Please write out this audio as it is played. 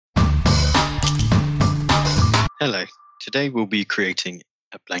Hello, today we'll be creating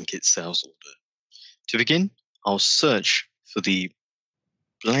a blanket sales order. To begin, I'll search for the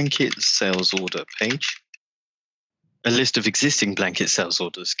blanket sales order page. A list of existing blanket sales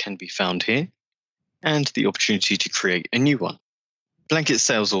orders can be found here, and the opportunity to create a new one. Blanket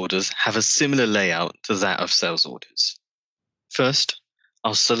sales orders have a similar layout to that of sales orders. First,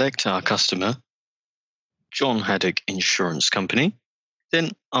 I'll select our customer, John Haddock Insurance Company.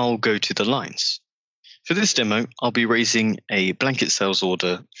 Then I'll go to the lines. For this demo, I'll be raising a blanket sales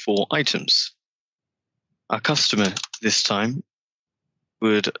order for items. Our customer this time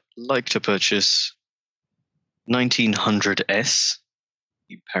would like to purchase 1900S,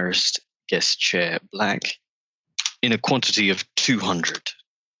 the Paris Guest Chair Black, in a quantity of 200.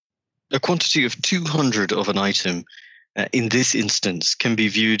 A quantity of 200 of an item in this instance can be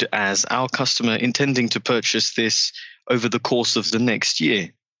viewed as our customer intending to purchase this over the course of the next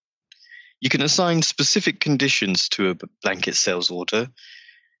year. You can assign specific conditions to a blanket sales order,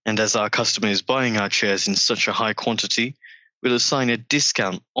 and as our customer is buying our chairs in such a high quantity, we'll assign a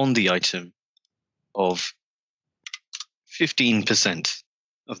discount on the item of 15%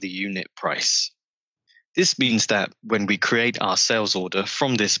 of the unit price. This means that when we create our sales order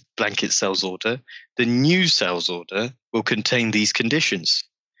from this blanket sales order, the new sales order will contain these conditions.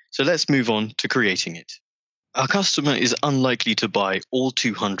 So let's move on to creating it. Our customer is unlikely to buy all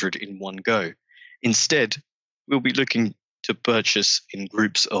 200 in one go. Instead, we'll be looking to purchase in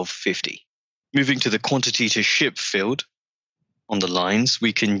groups of 50. Moving to the quantity to ship field on the lines,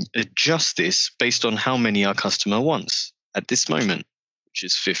 we can adjust this based on how many our customer wants at this moment, which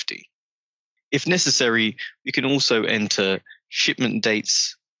is 50. If necessary, we can also enter shipment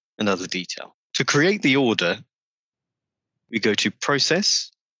dates and other detail. To create the order, we go to Process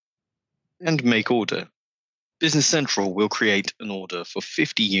and Make Order. Business Central will create an order for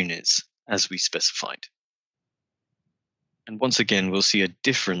 50 units as we specified. And once again, we'll see a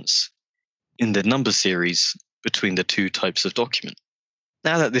difference in the number series between the two types of document.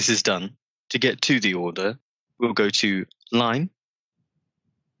 Now that this is done, to get to the order, we'll go to Line,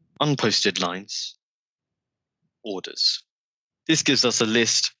 Unposted Lines, Orders. This gives us a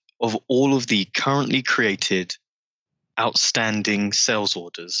list of all of the currently created outstanding sales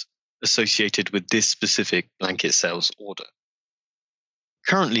orders associated with this specific blanket sales order.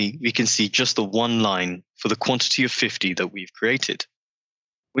 Currently, we can see just the one line for the quantity of 50 that we've created.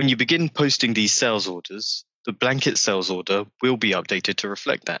 When you begin posting these sales orders, the blanket sales order will be updated to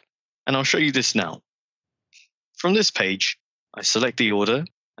reflect that. And I'll show you this now. From this page, I select the order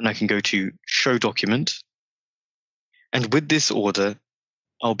and I can go to Show Document. And with this order,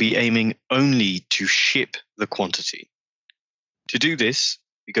 I'll be aiming only to ship the quantity. To do this,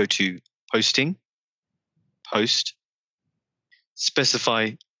 we go to Posting, Post,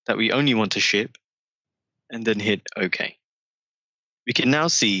 specify that we only want to ship, and then hit OK. We can now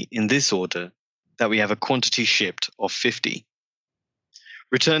see in this order that we have a quantity shipped of 50.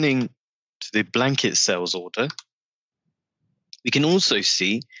 Returning to the blanket sales order, we can also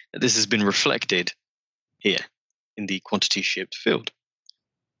see that this has been reflected here in the quantity shipped field.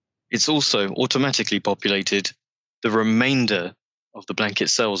 It's also automatically populated the remainder of the blanket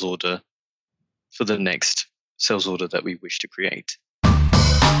sales order for the next sales order that we wish to create.